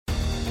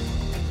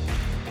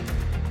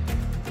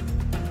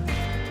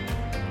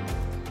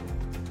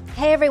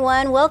Hey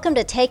everyone, welcome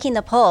to Taking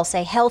the Pulse,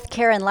 a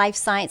healthcare and life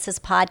sciences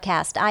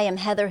podcast. I am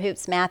Heather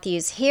Hoops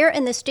Matthews here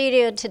in the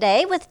studio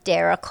today with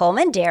Dara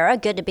Coleman. Dara,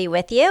 good to be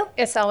with you.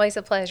 It's always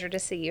a pleasure to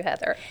see you,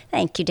 Heather.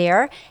 Thank you,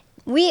 Dara.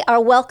 We are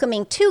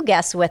welcoming two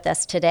guests with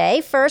us today.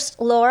 First,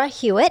 Laura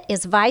Hewitt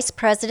is Vice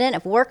President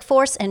of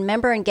Workforce and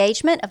Member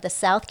Engagement of the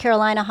South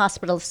Carolina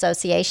Hospital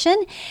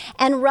Association,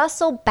 and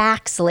Russell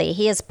Baxley.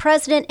 He is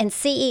President and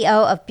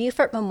CEO of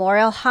Beaufort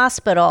Memorial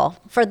Hospital.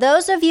 For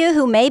those of you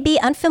who may be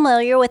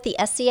unfamiliar with the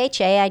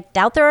SCHA, I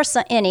doubt there are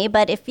any,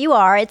 but if you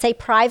are, it's a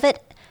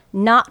private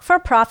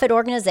not-for-profit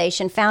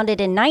organization founded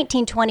in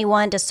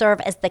 1921 to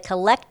serve as the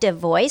collective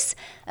voice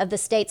of the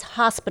state's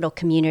hospital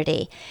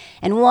community.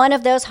 And one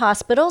of those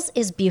hospitals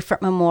is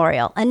Beaufort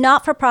Memorial, a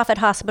not-for-profit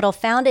hospital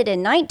founded in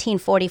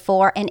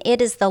 1944, and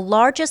it is the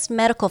largest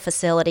medical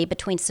facility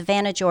between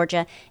Savannah,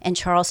 Georgia, and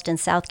Charleston,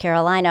 South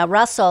Carolina.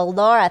 Russell,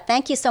 Laura,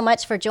 thank you so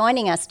much for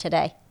joining us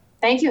today.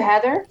 Thank you,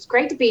 Heather. It's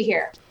great to be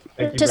here.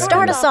 To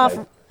start us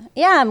off,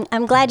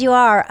 I'm glad you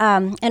are.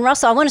 And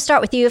Russell, I want to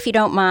start with you if you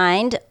don't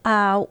mind.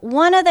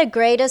 One of the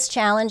greatest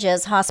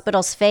challenges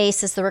hospitals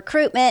face is the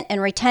recruitment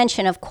and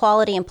retention of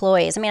quality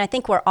employees. I mean, I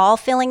think we're all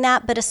feeling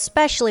that, but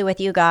especially with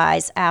you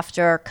guys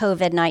after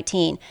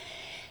COVID-19.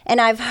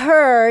 And I've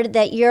heard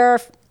that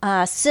your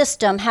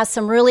system has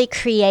some really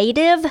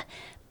creative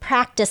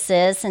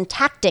practices and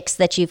tactics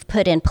that you've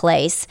put in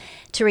place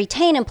to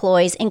retain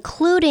employees,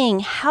 including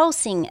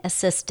housing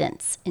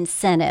assistance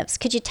incentives.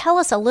 Could you tell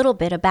us a little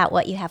bit about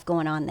what you have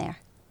going on there?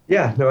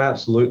 Yeah, no,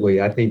 absolutely.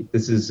 I think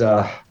this is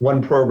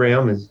one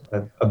program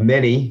of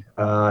many,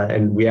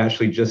 and we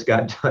actually just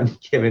got done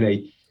giving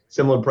a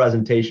similar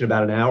presentation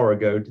about an hour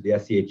ago to the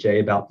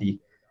SCHA about the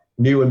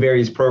new and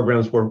various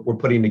programs we're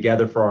putting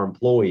together for our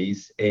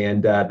employees.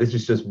 And this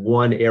is just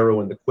one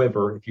arrow in the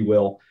quiver, if you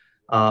will,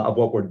 of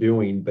what we're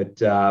doing.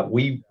 But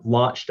we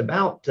launched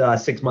about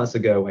 6 months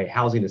ago a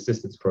housing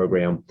assistance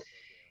program.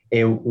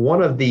 And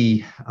one of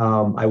the,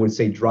 I would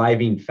say,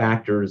 driving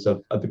factors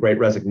of the Great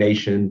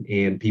Resignation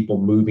and people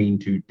moving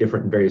to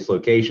different and various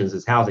locations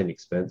is housing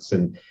expense.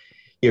 And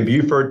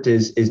Beaufort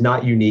is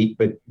not unique,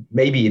 but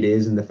maybe it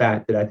is in the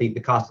fact that I think the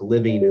cost of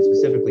living and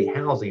specifically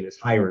housing is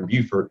higher in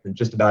Beaufort than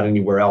just about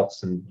anywhere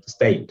else in the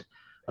state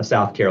of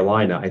South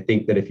Carolina. I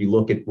think that if you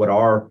look at what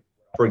our,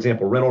 for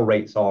example, rental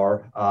rates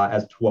are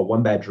as to a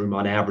one bedroom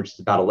on average is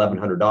about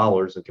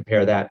 $1,100, and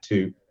compare that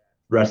to the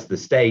rest of the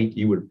state,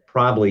 you would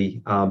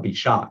probably be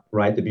shocked,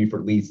 right? That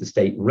Beaufort leads the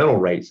state in rental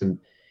rates. And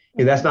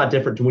that's not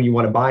different to when you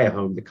want to buy a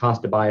home. The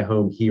cost to buy a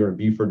home here in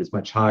Beaufort is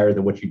much higher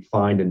than what you'd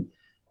find in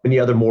many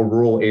other more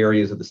rural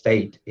areas of the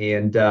state.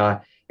 And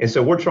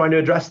so we're trying to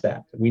address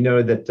that. We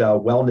know that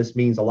wellness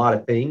means a lot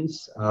of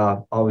things,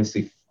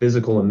 obviously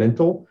physical and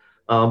mental,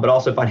 but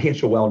also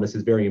financial wellness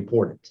is very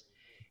important.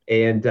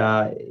 And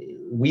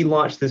we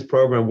launched this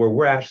program where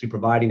we're actually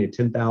providing a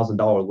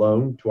 $10,000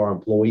 loan to our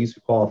employees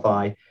who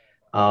qualify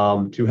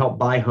to help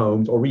buy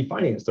homes or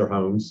refinance their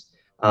homes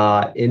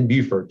in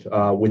Beaufort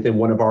within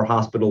one of our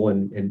hospital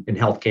and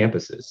health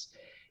campuses.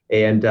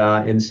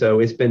 And so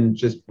it's been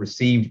just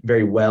received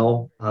very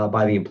well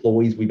by the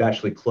employees. We've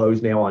actually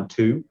closed now on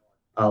 2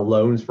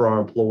 loans for our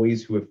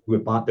employees who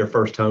have bought their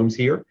first homes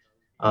here.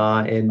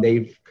 And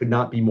they could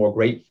not be more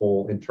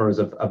grateful in terms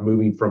of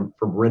moving from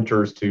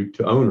renters to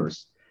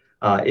owners.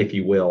 If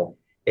you will.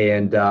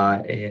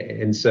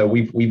 And so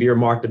we've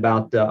earmarked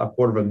about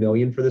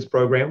 $250,000 for this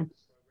program,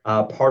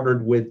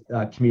 partnered with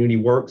Community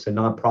Works, a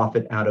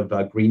nonprofit out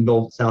of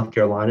Greenville, South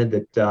Carolina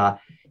that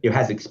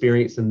has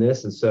experience in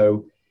this. And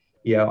so,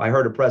 I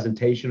heard a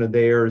presentation of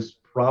theirs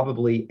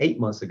probably 8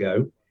 months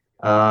ago.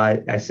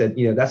 I said,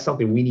 that's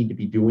something we need to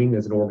be doing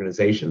as an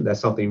organization.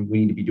 That's something we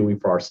need to be doing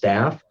for our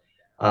staff.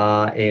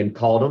 And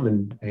called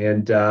them,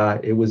 and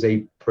it was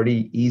a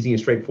pretty easy and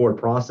straightforward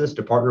process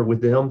to partner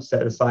with them,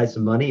 set aside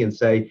some money, and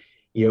say,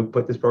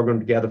 put this program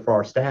together for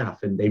our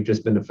staff. And they've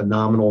just been a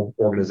phenomenal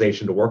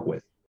organization to work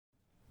with.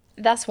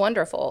 That's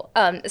wonderful.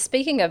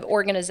 Speaking of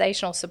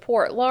organizational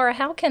support, Laura,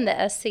 how can the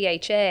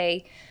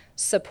SCHA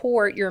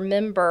support your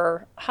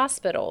member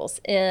hospitals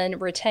in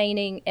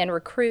retaining and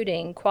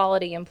recruiting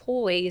quality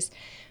employees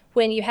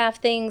when you have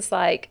things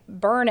like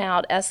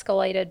burnout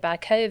escalated by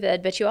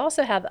COVID, but you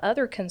also have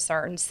other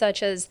concerns,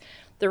 such as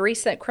the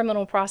recent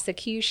criminal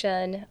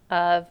prosecution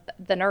of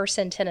the nurse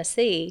in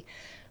Tennessee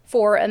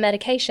for a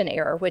medication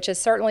error, which is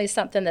certainly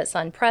something that's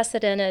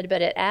unprecedented,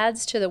 but it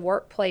adds to the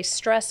workplace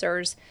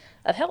stressors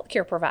of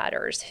healthcare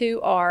providers who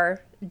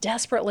are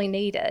desperately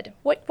needed.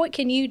 What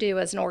can you do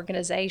as an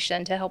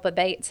organization to help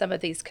abate some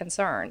of these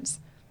concerns?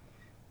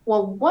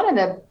 Well, one of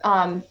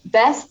the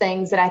best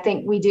things that I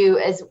think we do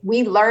is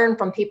we learn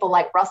from people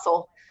like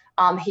Russell.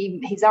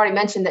 He's already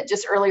mentioned that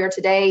just earlier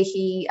today,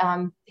 he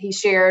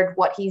shared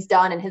what he's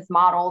done in his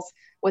models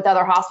with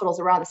other hospitals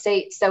around the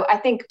state. So I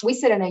think we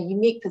sit in a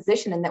unique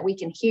position in that we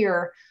can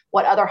hear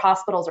what other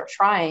hospitals are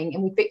trying,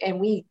 and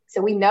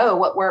we know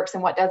what works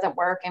and what doesn't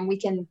work, and we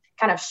can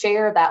kind of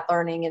share that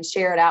learning and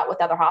share it out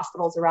with other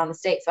hospitals around the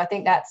state. So I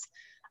think that's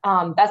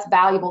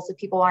valuable, so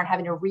people aren't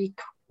having to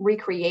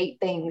recreate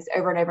things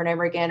over and over and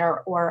over again,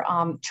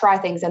 or try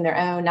things on their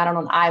own, not on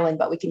an island,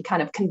 but we can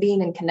kind of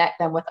convene and connect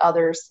them with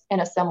others in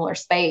a similar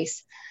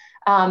space.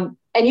 And,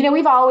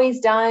 we've always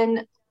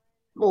done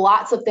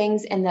lots of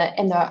things in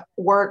the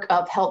work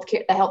of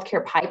healthcare, the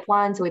healthcare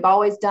pipeline. So we've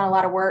always done a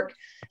lot of work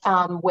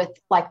with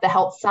like the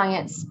health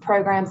science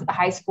programs at the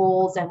high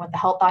schools and with the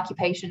Health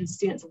Occupation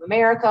Students of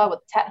America, with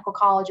the technical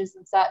colleges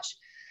and such.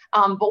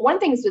 But one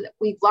thing that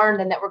we've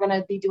learned and that we're going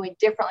to be doing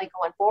differently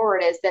going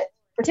forward is that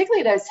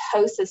particularly those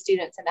HOSA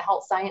students and the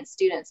health science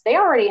students, they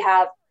already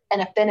have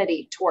an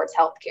affinity towards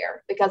healthcare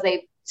because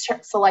they've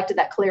selected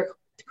that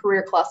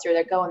career cluster.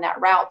 They're going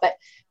that route. But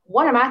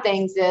one of my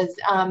things is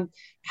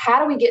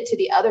how do we get to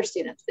the other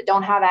students that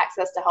don't have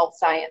access to health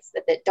science,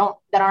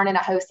 that aren't in a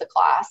HOSA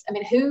class? I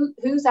mean,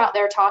 who's out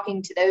there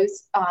talking to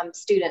those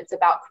students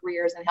about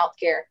careers in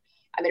healthcare?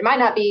 I mean, it might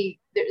not be,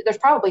 there's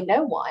probably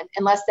no one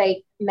unless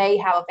they may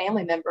have a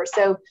family member.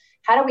 So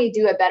how do we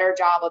do a better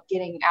job of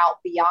getting out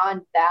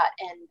beyond that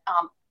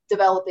and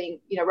developing,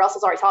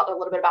 Russell's already talked a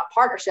little bit about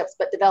partnerships,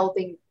 but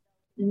developing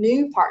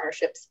new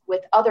partnerships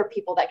with other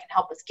people that can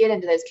help us get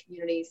into those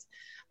communities.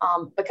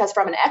 Because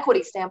from an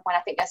equity standpoint,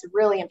 I think that's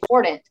really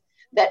important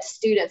that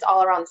students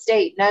all around the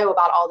state know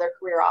about all their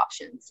career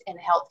options in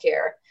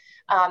healthcare.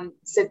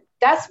 So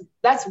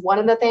that's one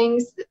of the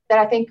things that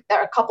I think, there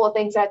are a couple of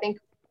things that I think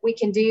we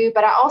can do.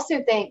 But I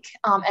also think,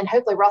 and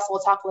hopefully Russell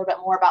will talk a little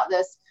bit more about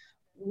this,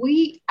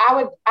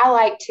 I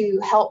like to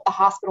help the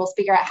hospitals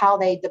figure out how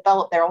they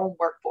develop their own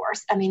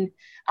workforce. I mean,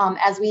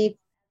 as we've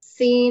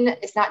seen,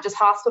 it's not just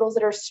hospitals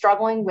that are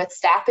struggling with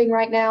staffing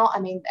right now. I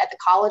mean, at the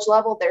college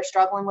level, they're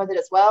struggling with it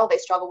as well. They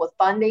struggle with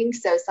funding.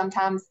 So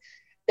sometimes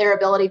their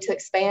ability to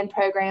expand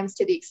programs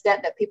to the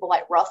extent that people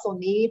like Russell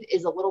need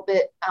is a little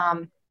bit,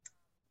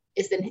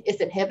 is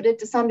inhibited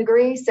to some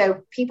degree.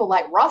 So people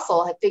like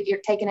Russell have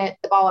taken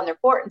the ball in their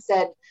court and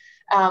said,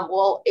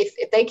 well,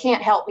 if they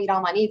can't help meet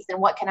all my needs, then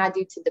what can I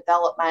do to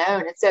develop my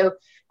own? And so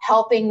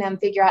helping them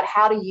figure out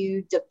how do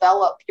you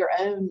develop your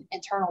own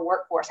internal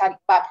workforce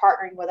by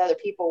partnering with other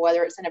people,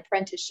 whether it's an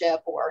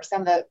apprenticeship or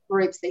some of the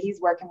groups that he's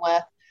working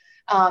with.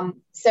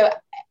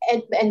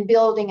 And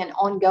building an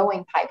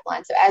ongoing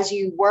pipeline. So as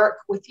you work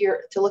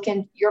to look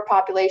in your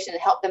population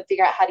and help them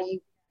figure out how do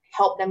you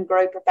help them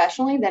grow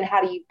professionally, then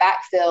how do you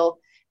backfill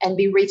and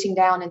be reaching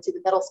down into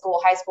the middle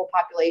school, high school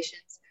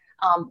populations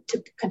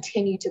to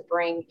continue to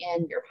bring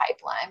in your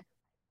pipeline.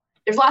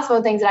 There's lots of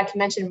other things that I can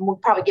mention, and we'll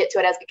probably get to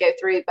it as we go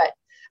through, but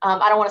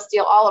I don't want to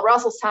steal all of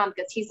Russell's time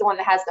because he's the one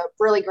that has the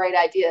really great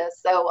ideas.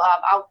 So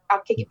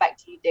I'll kick it back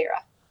to you,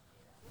 Dara.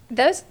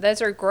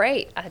 Those are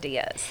great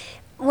ideas.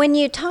 When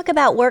you talk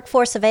about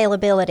workforce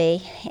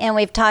availability, and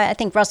I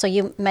think, Russell,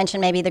 you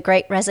mentioned maybe the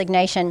Great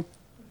Resignation.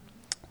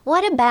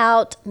 What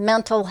about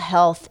mental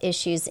health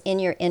issues in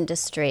your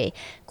industry?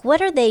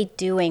 What are they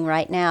doing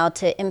right now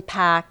to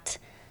impact?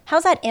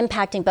 How's that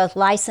impacting both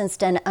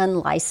licensed and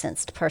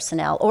unlicensed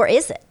personnel, or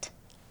is it?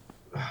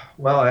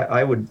 Well,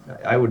 I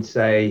would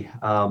say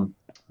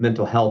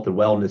mental health and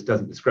wellness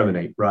doesn't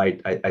discriminate, right?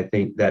 I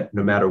think that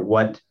no matter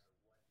what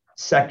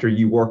sector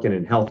you work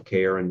in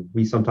healthcare, and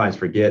we sometimes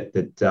forget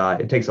that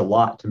it takes a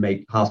lot to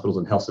make hospitals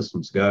and health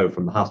systems go,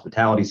 from the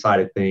hospitality side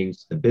of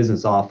things to the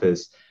business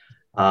office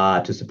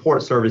to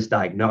support service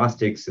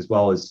diagnostics, as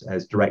well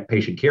as direct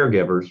patient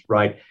caregivers,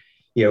 right?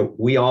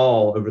 We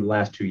all over the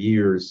last 2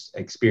 years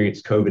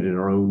experienced COVID in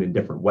our own in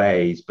different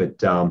ways,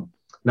 but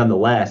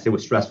nonetheless, it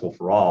was stressful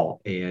for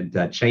all and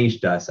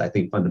changed us, I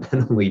think,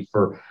 fundamentally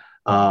for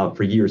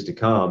years to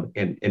come.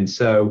 And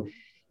so,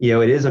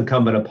 it is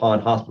incumbent upon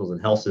hospitals and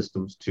health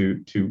systems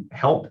to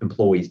help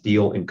employees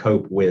deal and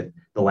cope with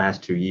the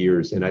last 2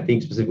 years. And I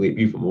think specifically at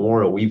Beaufort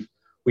Memorial, we've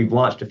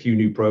launched a few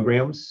new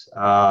programs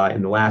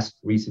in the last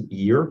recent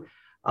year,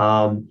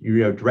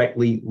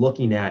 directly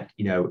looking at,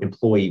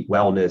 employee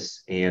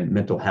wellness and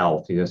mental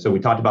health. So we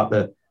talked about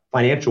the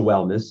financial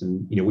wellness,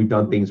 and, we've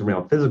done things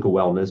around physical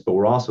wellness, but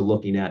we're also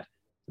looking at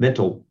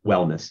mental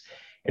wellness.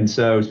 And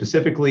so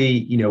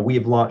specifically, we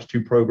have launched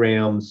 2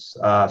 programs,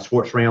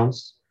 Sports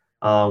Rounds,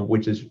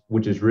 which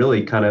is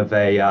really kind of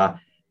a,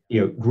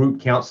 group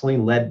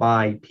counseling led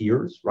by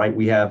peers, right?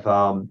 We have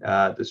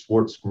the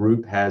sports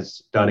group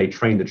has done a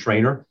train the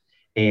trainer,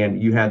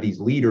 and you have these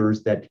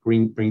leaders that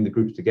bring the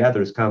groups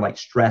together. It's kind of like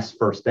stress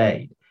first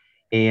aid.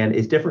 And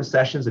it's different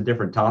sessions and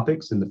different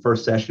topics. And the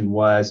first session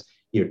was,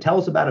 tell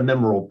us about a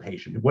memorable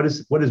patient. What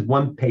is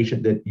one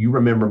patient that you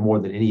remember more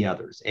than any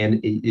others? And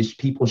is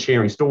people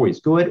sharing stories,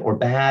 good or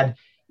bad,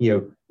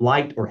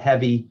 light or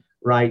heavy,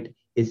 right?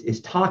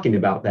 Is talking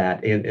about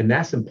that. And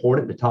that's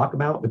important to talk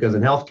about, because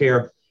in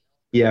healthcare,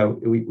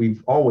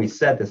 we've always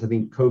said this. I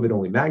think COVID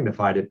only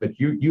magnified it, but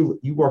you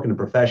work in a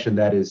profession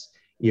that is,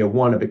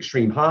 one of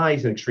extreme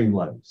highs and extreme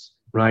lows,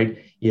 right?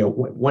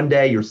 One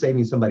day you're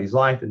saving somebody's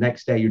life, the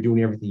next day you're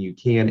doing everything you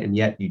can, and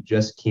yet you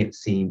just can't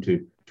seem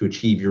to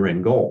achieve your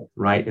end goal,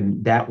 right?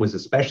 And that was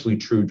especially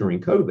true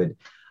during COVID,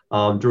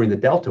 during the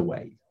Delta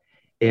wave.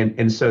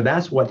 And so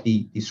that's what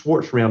the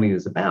sports rounding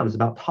is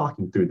about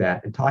talking through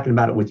that and talking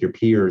about it with your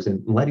peers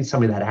and letting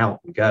some of that out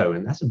and go.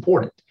 And that's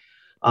important.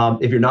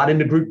 If you're not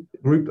into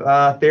group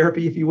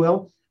therapy, if you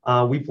will,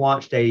 we've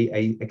launched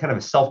a kind of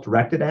a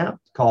self-directed app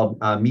called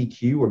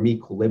MeQ or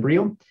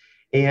Mequilibrium.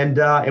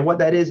 And what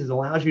that is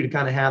allows you to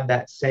kind of have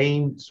that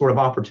same sort of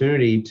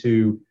opportunity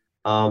to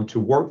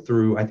work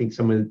through, I think,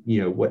 some of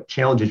what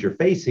challenges you're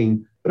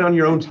facing, but on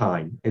your own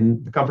time,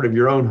 in the comfort of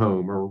your own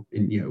home, or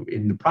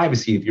in the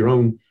privacy of your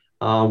own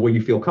where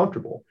you feel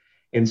comfortable.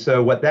 And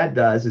so what that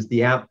does is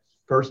the app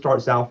first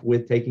starts off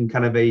with taking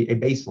kind of a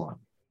baseline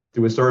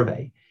through a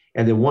survey.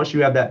 And then once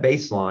you have that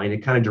baseline, it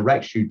kind of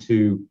directs you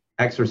to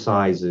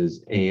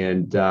exercises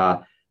and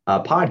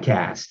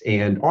podcasts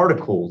and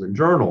articles and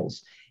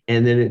journals.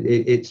 And then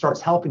it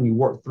starts helping you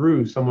work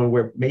through someone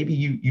where maybe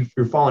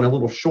you're falling a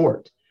little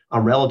short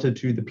relative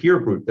to the peer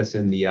group that's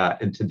in the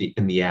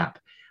app.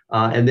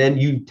 And then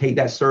you take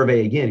that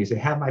survey again. You say,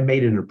 have I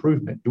made an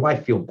improvement? Do I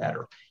feel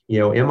better?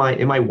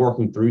 Am I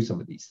working through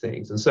some of these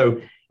things? And so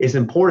it's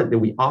important that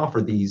we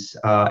offer these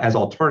as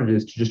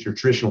alternatives to just your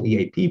traditional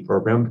EAP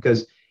program,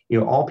 because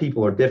all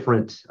people are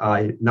different.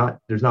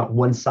 There's not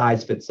one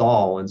size fits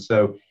all. And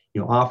so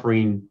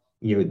offering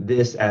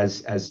this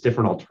as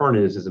different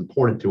alternatives is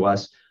important to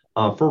us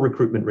for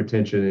recruitment,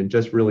 retention, and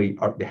just really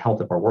the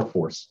health of our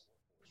workforce.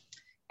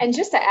 And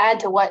just to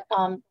add to what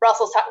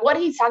what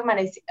he's talking about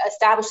is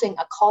establishing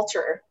a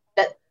culture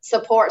that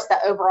supports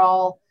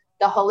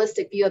the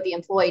holistic view of the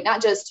employee,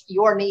 not just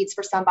your needs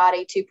for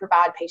somebody to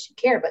provide patient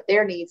care, but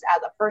their needs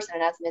as a person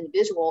and as an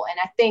individual. And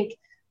I think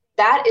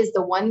that is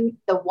the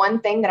one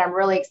thing that I'm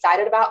really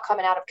excited about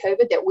coming out of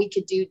COVID that we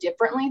could do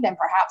differently than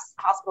perhaps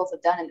hospitals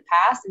have done in the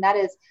past. And that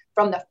is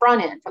from the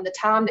front end, from the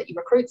time that you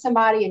recruit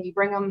somebody and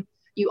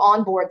you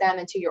onboard them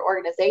into your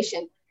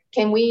organization.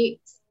 Can we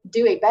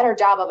do a better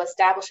job of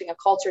establishing a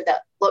culture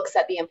that looks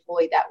at the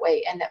employee that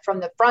way, and that from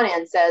the front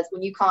end says,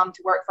 when you come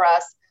to work for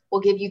us,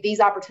 we'll give you these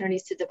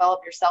opportunities to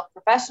develop yourself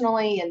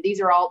professionally, and these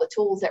are all the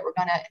tools that we're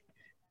going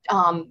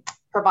to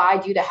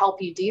provide you to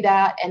help you do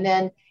that. And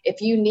then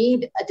if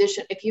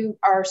you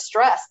are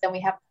stressed, then we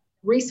have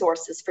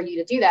resources for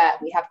you to do that.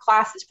 We have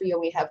classes for you.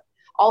 We have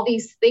all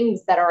these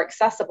things that are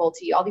accessible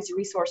to you, all these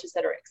resources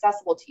that are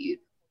accessible to you,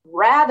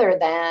 rather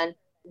than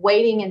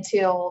waiting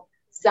until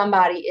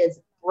somebody is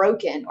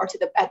broken or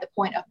at the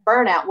point of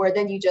burnout, where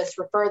then you just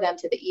refer them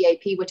to the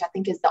EAP, which I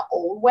think is the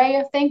old way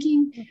of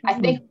thinking. Mm-hmm. I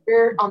think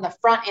we're on the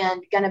front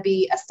end going to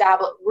be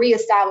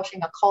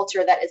reestablishing a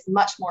culture that is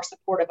much more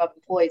supportive of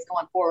employees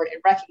going forward,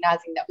 and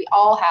recognizing that we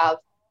all have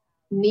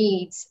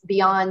needs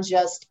beyond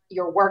just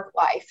your work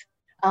life.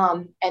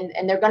 And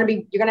you're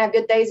going to have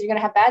good days, you're going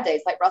to have bad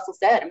days, like Russell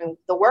said. I mean,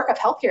 the work of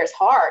healthcare is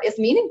hard. It's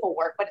meaningful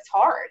work, but it's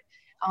hard.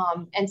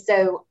 And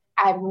so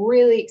I'm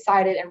really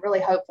excited and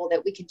really hopeful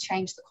that we can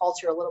change the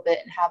culture a little bit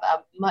and have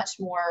a much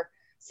more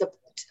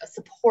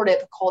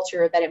supportive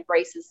culture that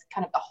embraces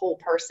kind of the whole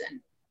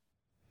person.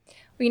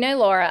 Well,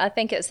 Laura, I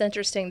think it's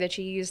interesting that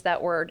you use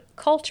that word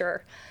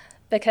culture,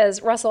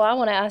 because Russell, I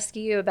want to ask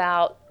you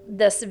about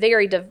this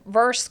very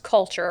diverse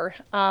culture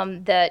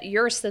that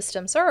your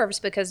system serves,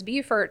 because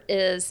Beaufort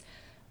is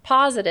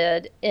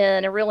posited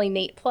in a really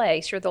neat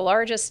place. You're the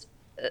largest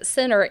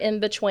center in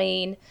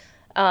between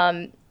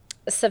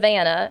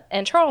Savannah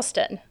and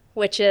Charleston,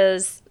 which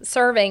is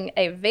serving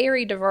a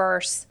very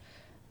diverse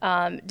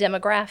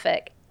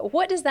demographic.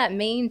 What does that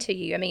mean to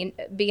you? I mean,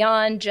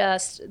 beyond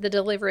just the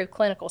delivery of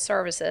clinical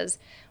services,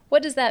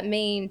 what does that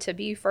mean to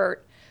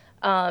Beaufort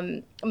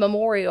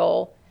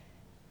Memorial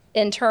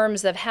in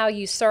terms of how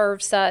you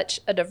serve such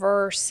a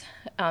diverse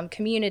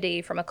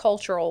community from a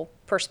cultural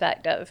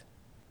perspective?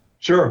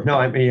 Sure. No,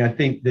 I mean, I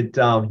think that,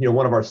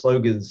 one of our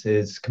slogans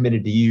is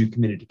committed to you,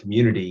 committed to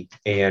community.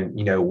 And,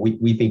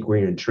 we think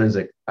we're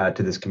intrinsic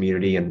to this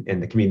community, and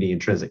the community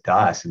intrinsic to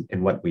us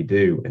and what we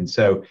do. And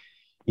so,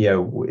 we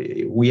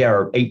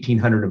are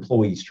 1,800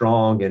 employees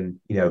strong, and,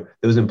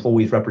 those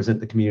employees represent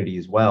the community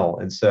as well.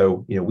 And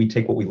so, we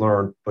take what we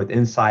learn both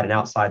inside and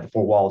outside the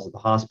four walls of the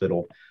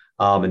hospital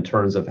in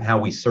terms of how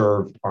we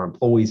serve our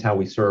employees, how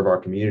we serve our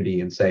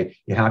community, and say,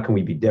 how can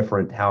we be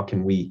different? How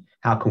can we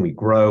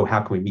grow?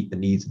 How can we meet the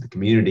needs of the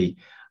community?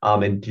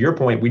 And to your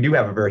point, we do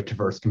have a very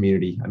diverse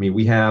community. I mean,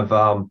 we have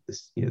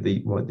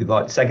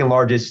the second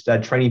largest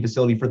training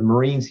facility for the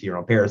Marines here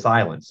on Parris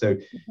Island. So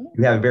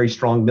you have a very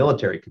strong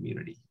military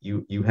community.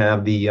 You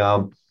have the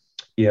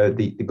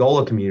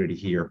GOLA community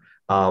here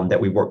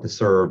that we work to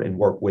serve and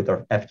work with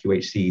our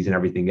FQHCs and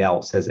everything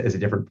else as a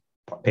different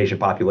patient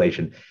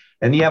population.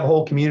 And you have a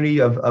whole community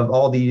of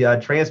all the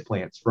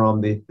transplants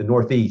from the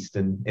Northeast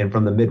and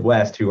from the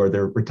Midwest, who are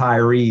the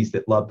retirees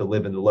that love to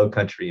live in the Low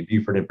Country, in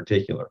Beaufort in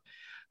particular.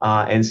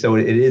 And so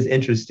it is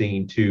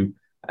interesting to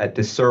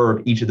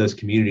serve each of those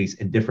communities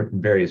in different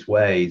and various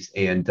ways,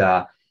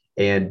 but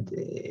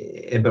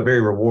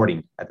very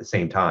rewarding at the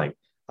same time,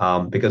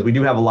 because we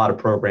do have a lot of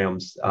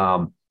programs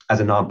as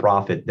a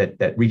nonprofit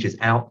that reaches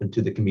out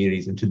into the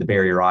communities, into the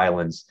barrier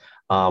islands,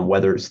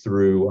 whether it's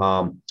through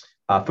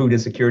food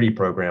insecurity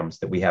programs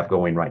that we have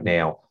going right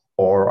now,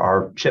 or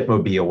our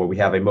Chipmobile, where we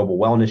have a mobile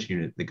wellness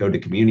unit that go to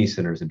community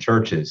centers and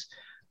churches,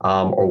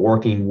 or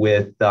working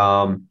with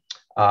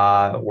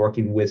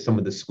working with some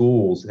of the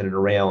schools in and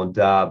around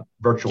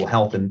virtual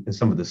health in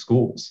some of the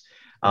schools.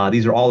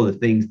 These are all of the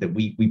things that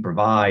we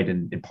provide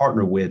and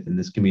partner with in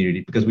this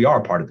community because we are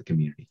a part of the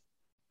community.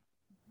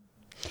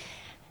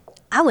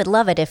 I would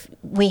love it if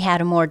we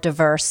had a more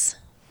diverse,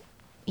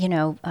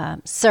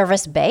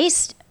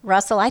 service-based.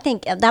 Russell, I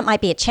think that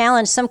might be a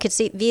challenge. Some could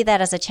view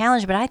that as a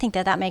challenge, but I think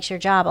that makes your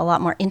job a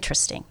lot more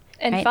interesting.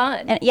 And right?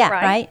 fun. And, yeah,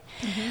 right?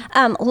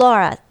 Mm-hmm.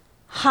 Laura,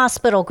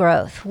 hospital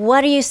growth.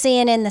 What are you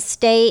seeing in the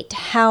state?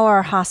 How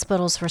are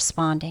hospitals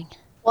responding?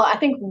 Well, I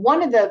think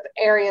one of the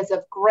areas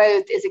of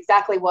growth is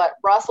exactly what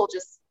Russell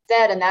just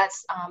said, and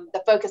that's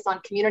the focus on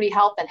community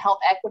health and health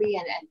equity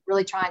and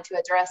really trying to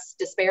address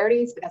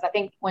disparities. Because I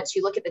think once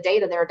you look at the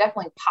data, there are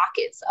definitely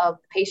pockets of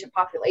the patient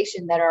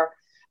population that are,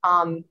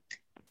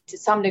 to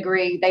some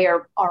degree, they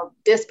are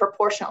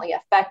disproportionately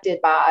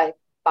affected by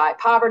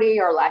poverty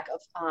or lack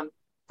of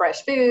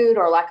fresh food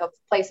or lack of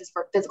places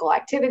for physical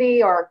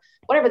activity or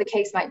whatever the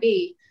case might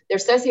be.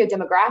 There's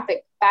socio-demographic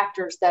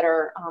factors that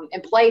are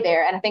in play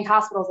there. And I think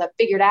hospitals have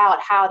figured out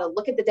how to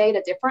look at the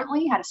data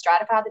differently, how to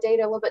stratify the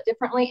data a little bit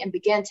differently, and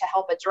begin to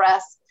help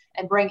address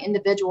and bring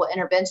individual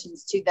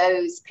interventions to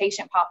those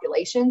patient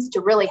populations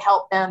to really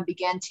help them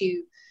begin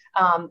to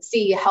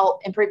see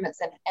health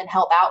improvements and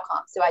health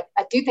outcomes. So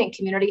I do think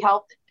community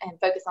health and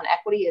focus on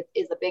equity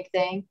is a big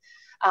thing.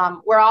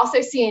 We're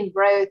also seeing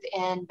growth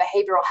in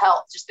behavioral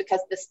health just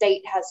because the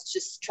state has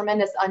just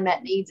tremendous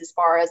unmet needs as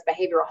far as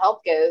behavioral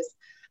health goes.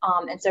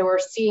 And so we're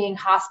seeing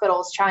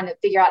hospitals trying to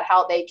figure out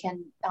how they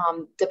can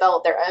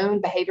develop their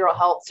own behavioral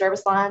health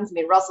service lines. I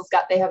mean,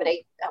 they have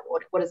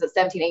an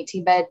 17,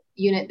 18 bed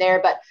unit there,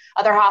 but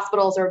other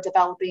hospitals are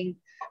developing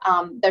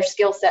their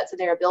skill sets and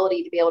their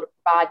ability to be able to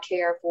provide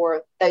care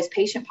for those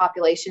patient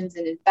populations.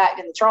 And in fact,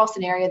 in the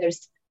Charleston area,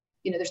 there's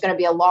going to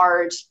be a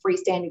large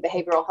freestanding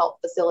behavioral health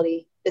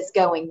facility that's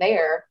going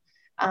there.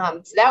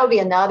 So that would be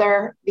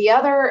another. The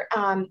other,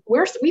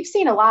 we've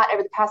seen a lot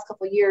over the past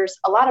couple of years,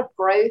 a lot of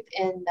growth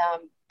in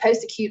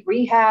post-acute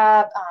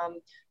rehab,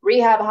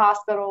 rehab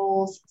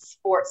hospitals,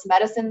 sports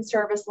medicine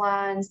service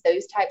lines,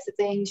 those types of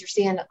things. You're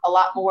seeing a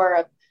lot more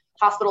of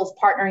hospitals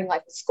partnering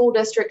like with school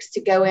districts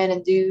to go in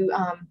and do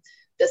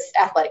this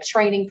athletic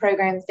training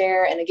programs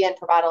there, and again,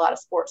 provide a lot of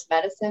sports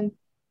medicine.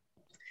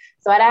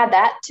 So I'd add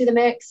that to the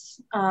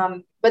mix.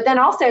 But then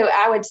also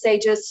I would say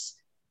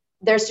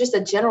there's just a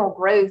general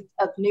growth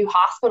of new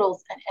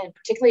hospitals, and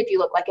particularly if you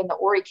look like in the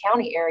Horry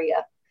County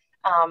area,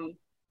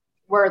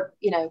 where,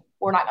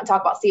 we're not going to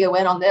talk about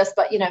CON on this,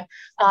 but,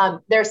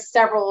 there's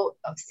several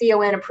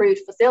CON approved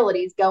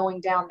facilities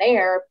going down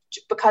there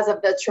because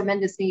of the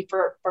tremendous need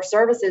for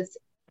services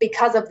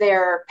because of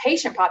their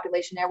patient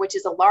population there, which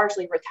is a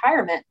largely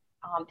retirement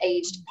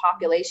aged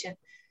population.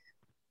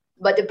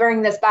 But to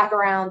bring this back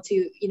around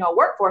to, a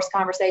workforce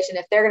conversation,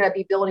 if they're going to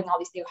be building all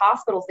these new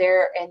hospitals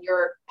there and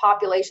your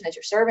population that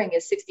you're serving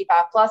is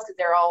 65 plus, because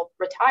they're all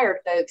retired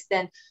folks,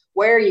 then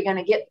where are you going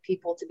to get the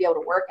people to be able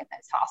to work in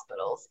those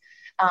hospitals?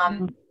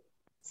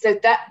 So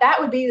that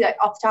would be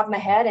off the top of my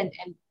head and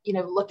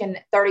looking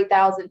at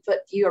 30,000 foot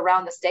view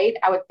around the state,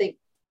 I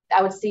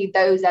would see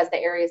those as the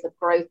areas of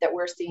growth that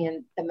we're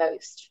seeing the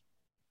most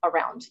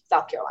around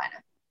South Carolina.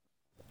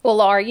 Well,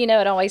 Laura,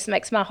 it always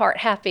makes my heart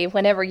happy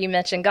whenever you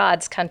mention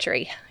God's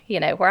country,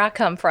 where I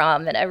come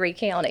from in Horry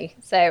County.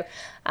 So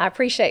I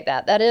appreciate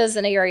that. That is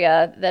an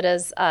area that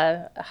is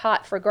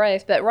hot for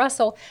growth. But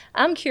Russell,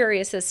 I'm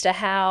curious as to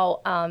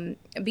how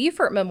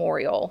Beaufort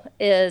Memorial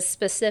is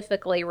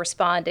specifically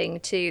responding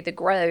to the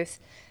growth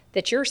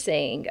that you're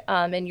seeing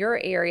in your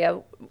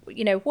area.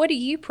 What do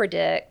you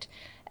predict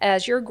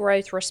as your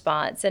growth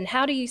response, and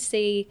how do you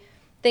see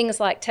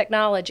things like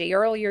technology?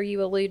 Earlier,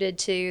 you alluded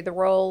to the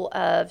role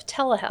of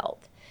telehealth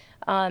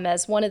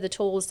as one of the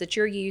tools that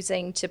you're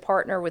using to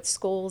partner with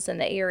schools in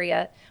the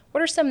area.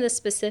 What are some of the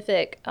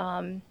specific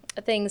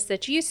things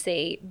that you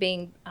see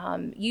being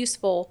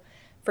useful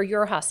for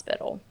your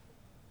hospital?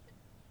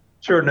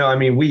 Sure. No, I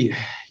mean, we,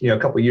 a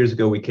couple of years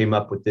ago, we came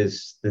up with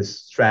this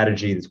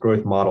strategy, this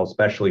growth model,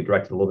 especially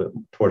directed a little bit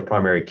towards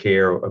primary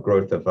care, a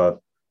growth of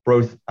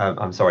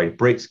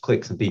bricks,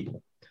 clicks, and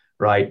people.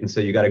 Right. And so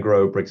you got to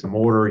grow bricks and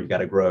mortar, you got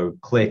to grow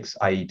clicks,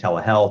 i.e.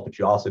 telehealth, but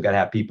you also got to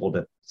have people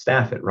to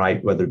staff it,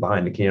 right? Whether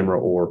behind the camera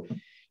or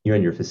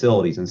in your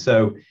facilities. And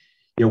so,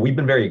 we've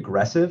been very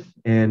aggressive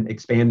in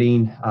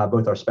expanding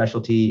both our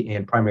specialty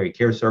and primary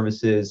care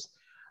services,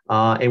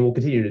 and we'll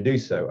continue to do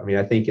so. I mean,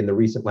 I think in the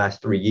recent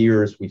last 3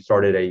 years, we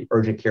started a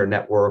urgent care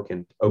network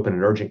and open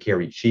an urgent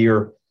care each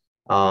year.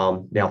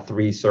 Now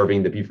 3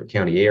 serving the Beaufort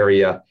County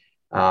area.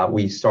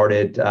 We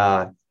started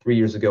 3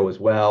 years ago as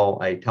well,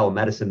 a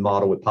telemedicine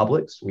model with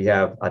Publix. We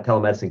have a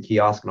telemedicine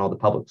kiosk in all the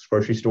Publix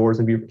grocery stores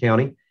in Beaufort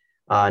County,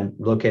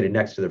 located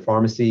next to their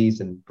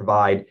pharmacies, and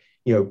provide,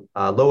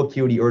 low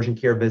acuity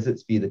urgent care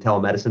visits via the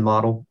telemedicine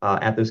model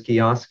at those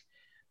kiosks,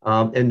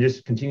 and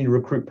just continue to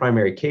recruit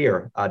primary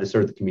care to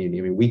serve the community.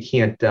 I mean, we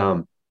can't,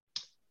 at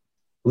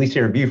least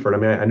here in Beaufort, I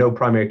mean, I know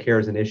primary care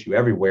is an issue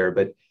everywhere,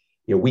 but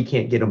we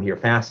can't get them here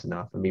fast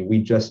enough. I mean, we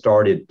just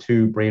started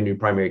 2 brand new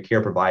primary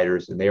care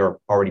providers, and they are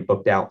already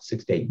booked out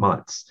 6 to 8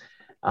 months.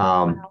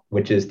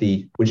 which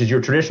is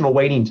your traditional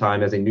waiting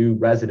time as a new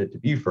resident to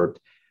Beaufort.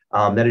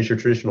 That is your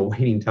traditional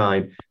waiting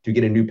time to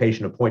get a new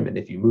patient appointment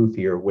if you move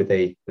here with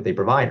a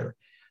provider.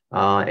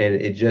 And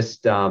it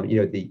just,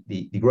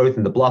 the growth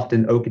in the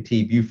Bluffton,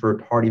 Okatee,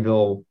 Beaufort,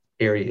 Hardeeville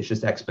area is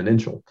just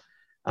exponential.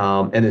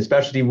 And then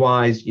specialty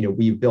wise,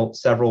 we've built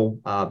several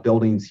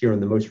buildings here in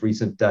the most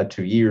recent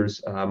 2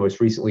 years. Most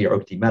recently, our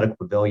Okatee Medical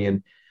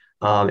Pavilion,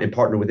 and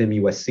partnered with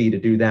MUSC to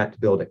do that, to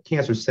build a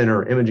cancer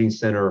center, imaging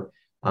center,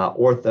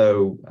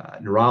 ortho,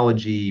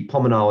 neurology,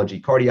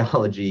 pulmonology,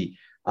 cardiology,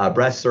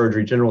 breast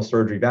surgery, general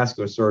surgery,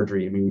 vascular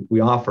surgery. I mean, we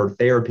offer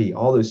therapy,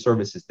 all those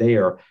services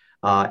there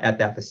at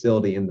that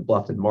facility in the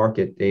Bluffton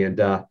market, and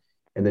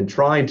then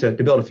trying to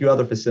build a few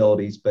other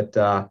facilities, but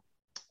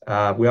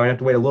we have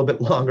to wait a little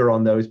bit longer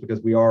on those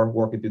because we are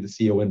working through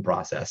the CON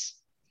process.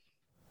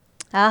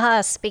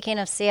 Speaking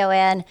of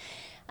CON,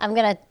 I'm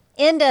going to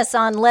end us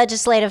on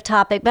legislative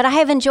topic, but I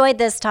have enjoyed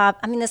this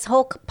this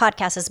whole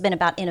podcast has been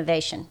about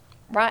innovation.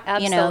 Right,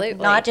 absolutely.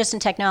 Not just in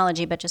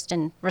technology, but just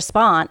in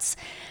response.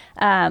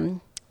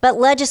 But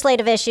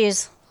legislative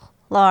issues,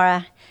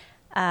 Laura,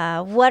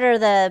 what are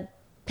the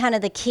kind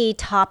of the key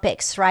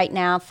topics right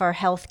now for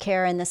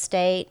healthcare in the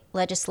state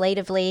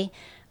legislatively?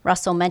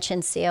 Russell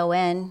mentioned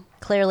CON.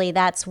 Clearly,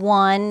 that's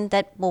one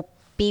that will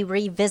be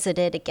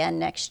revisited again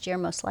next year,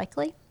 most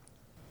likely.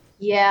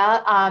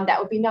 Yeah, that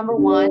would be number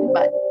one,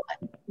 but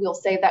we'll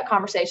save that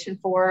conversation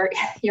for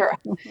your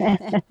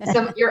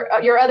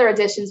other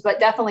additions. But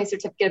definitely,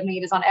 certificate of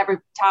need is on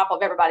top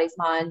of everybody's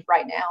mind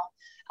right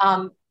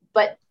now.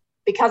 But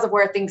because of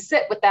where things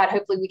sit with that,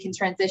 hopefully we can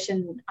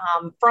transition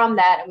from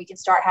that, and we can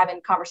start having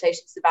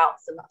conversations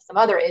about some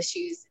other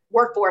issues,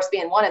 workforce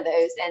being one of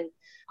those. And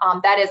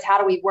that is, how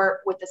do we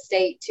work with the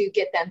state to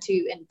get them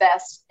to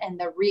invest in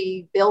the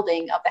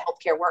rebuilding of the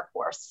healthcare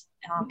workforce,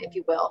 if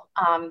you will.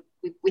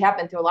 We have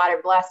been through a lot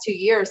over the last 2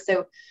 years.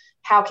 So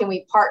how can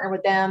we partner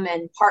with them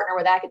and partner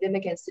with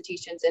academic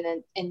institutions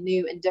in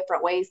new and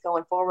different ways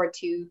going forward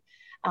to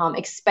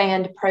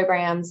expand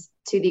programs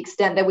to the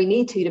extent that we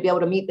need to be able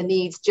to meet the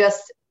needs,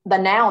 just the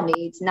now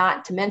needs,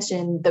 not to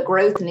mention the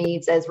growth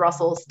needs, as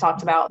Russell's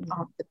talked about,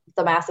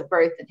 the massive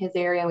growth in his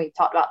area. And we've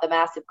talked about the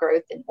massive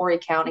growth in Horry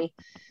County.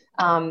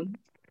 And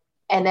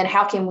then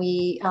how can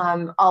we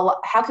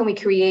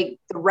create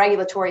the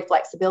regulatory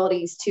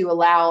flexibilities to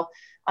allow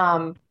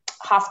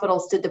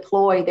hospitals to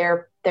deploy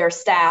their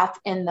staff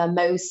in the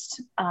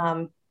most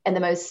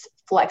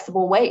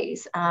flexible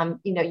ways?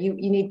 You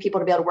need people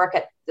to be able to work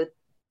at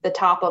the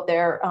top of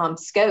their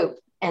scope.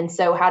 And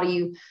so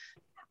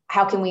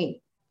how can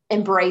we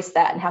embrace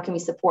that, and how can we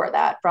support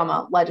that from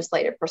a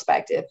legislative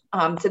perspective?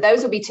 So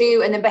those would be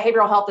two. And then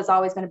behavioral health is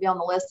always going to be on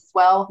the list as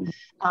well.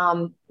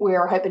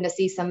 We're hoping to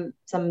see some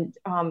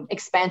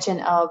expansion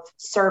of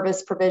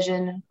service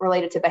provision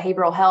related to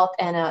behavioral health,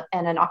 and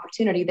an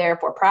opportunity there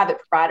for private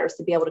providers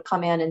to be able to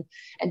come in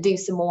and do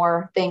some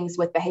more things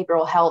with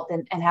behavioral health,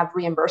 and have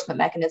reimbursement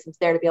mechanisms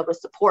there to be able to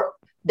support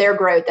their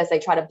growth as they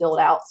try to build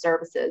out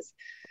services.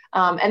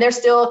 And there's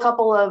still a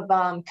couple of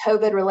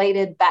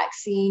COVID-related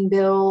vaccine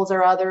bills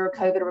or other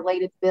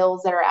COVID-related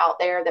bills that are out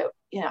there that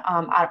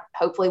I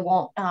hopefully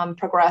won't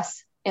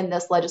progress in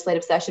this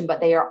legislative session, but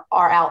they are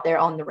out there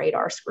on the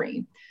radar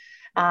screen.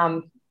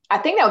 I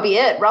think that would be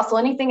it. Russell,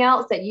 anything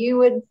else that you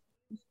would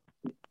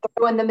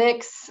throw in the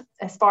mix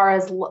as far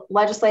as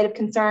legislative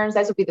concerns?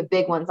 Those would be the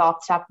big ones off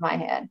the top of my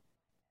head.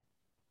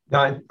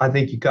 No, I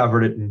think you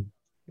covered it,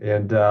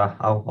 and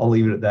I'll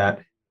leave it at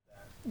that.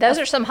 Those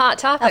are some hot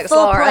topics, a full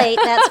Laura. Plate,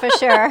 that's for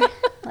sure.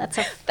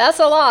 That's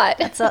a lot.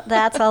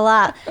 That's a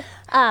lot.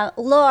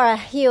 Laura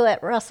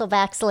Hewitt, Russell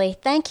Baxley,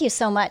 thank you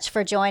so much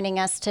for joining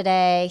us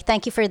today.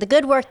 Thank you for the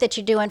good work that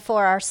you're doing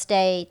for our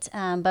state,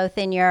 both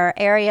in your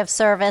area of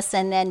service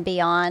and then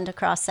beyond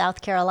across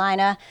South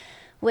Carolina.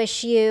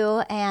 Wish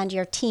you and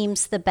your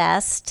teams the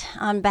best.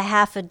 On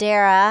behalf of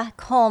Dara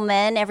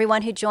Coleman,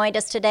 everyone who joined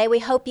us today, we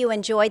hope you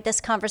enjoyed this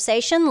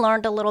conversation,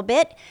 learned a little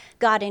bit,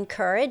 got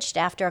encouraged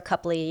after a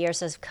couple of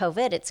years of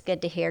COVID. It's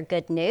good to hear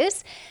good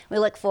news. We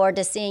look forward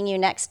to seeing you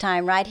next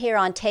time right here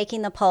on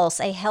Taking the Pulse,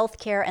 a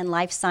healthcare and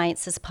life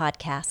sciences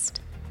podcast.